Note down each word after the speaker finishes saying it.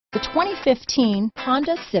The 2015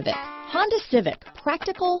 Honda Civic. Honda Civic,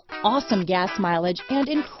 practical, awesome gas mileage, and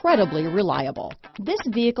incredibly reliable. This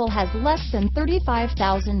vehicle has less than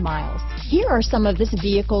 35,000 miles. Here are some of this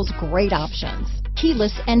vehicle's great options: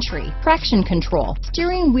 keyless entry, traction control,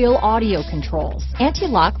 steering wheel audio controls,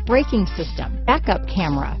 anti-lock braking system, backup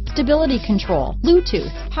camera, stability control,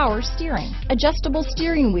 Bluetooth, power steering, adjustable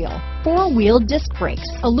steering wheel, four-wheel disc brakes,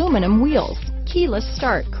 aluminum wheels, keyless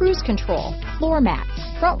start, cruise control, floor mats,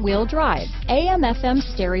 front wheel drive, AM/FM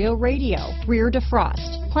stereo radio, rear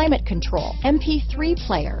defrost, climate control, MP3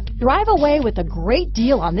 player. Drive away with a great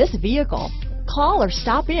deal on this vehicle. Call or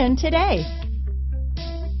stop in today.